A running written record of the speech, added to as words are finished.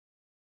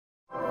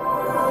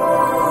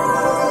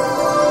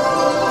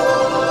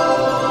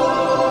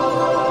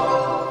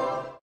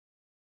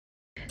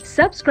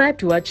Subscribe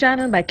to our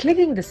channel by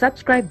clicking the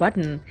subscribe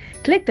button.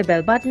 Click the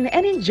bell button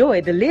and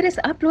enjoy the latest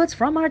uploads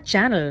from our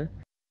channel.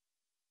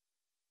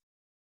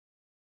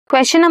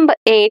 Question number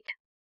 8,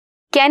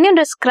 can you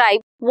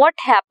describe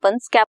what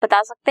happens, क्या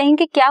बता सकते हैं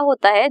कि क्या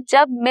होता है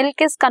जब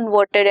milk is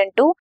converted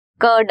into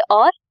curd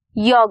और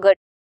yogurt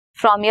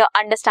from your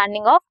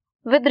understanding of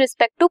with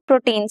respect to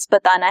proteins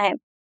बताना है।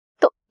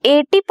 तो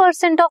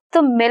 80% of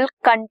the milk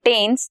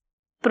contains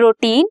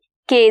protein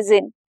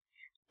casein.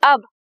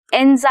 अब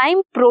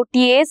एंजाइम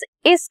प्रोटीएज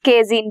इस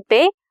केजिन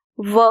पे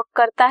वर्क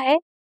करता है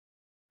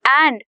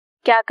एंड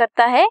क्या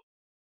करता है,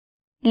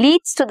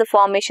 leads to the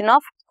formation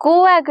of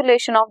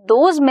coagulation of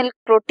those milk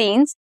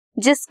proteins,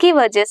 जिसकी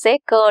वजह से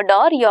कर्ड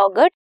और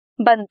योगर्ट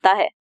बनता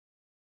है।